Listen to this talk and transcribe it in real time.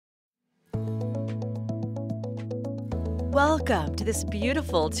Welcome to this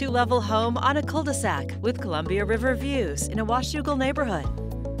beautiful two-level home on a cul-de-sac with Columbia River views in a Washougal neighborhood.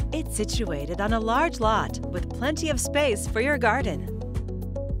 It's situated on a large lot with plenty of space for your garden.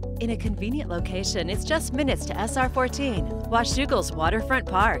 In a convenient location, it's just minutes to SR 14, Washougal's waterfront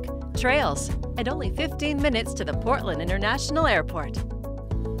park, trails, and only 15 minutes to the Portland International Airport.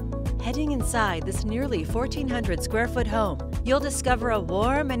 Heading inside this nearly 1,400 square foot home, you'll discover a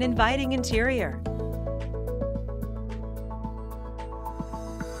warm and inviting interior.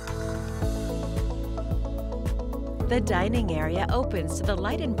 The dining area opens to the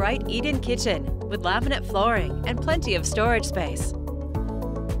light and bright eat-in kitchen with laminate flooring and plenty of storage space.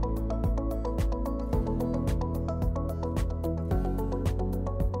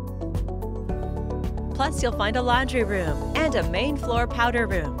 Plus, you'll find a laundry room and a main floor powder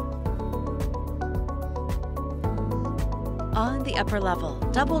room. On the upper level,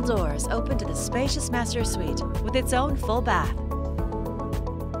 double doors open to the spacious master suite with its own full bath.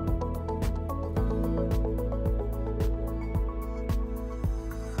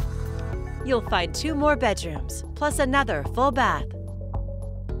 You'll find 2 more bedrooms, plus another full bath.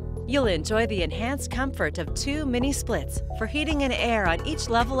 You'll enjoy the enhanced comfort of 2 mini splits for heating and air on each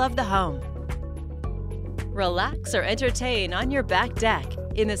level of the home. Relax or entertain on your back deck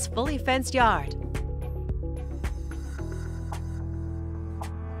in this fully fenced yard.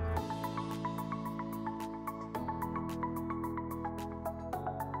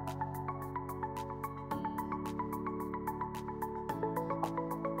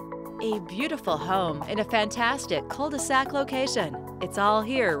 A beautiful home in a fantastic cul-de-sac location. It's all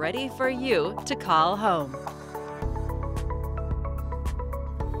here ready for you to call home.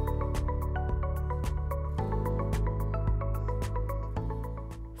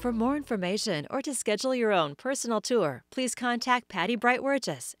 For more information or to schedule your own personal tour, please contact Patty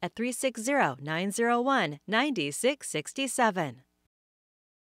Bright-Wirges at 360-901-9667.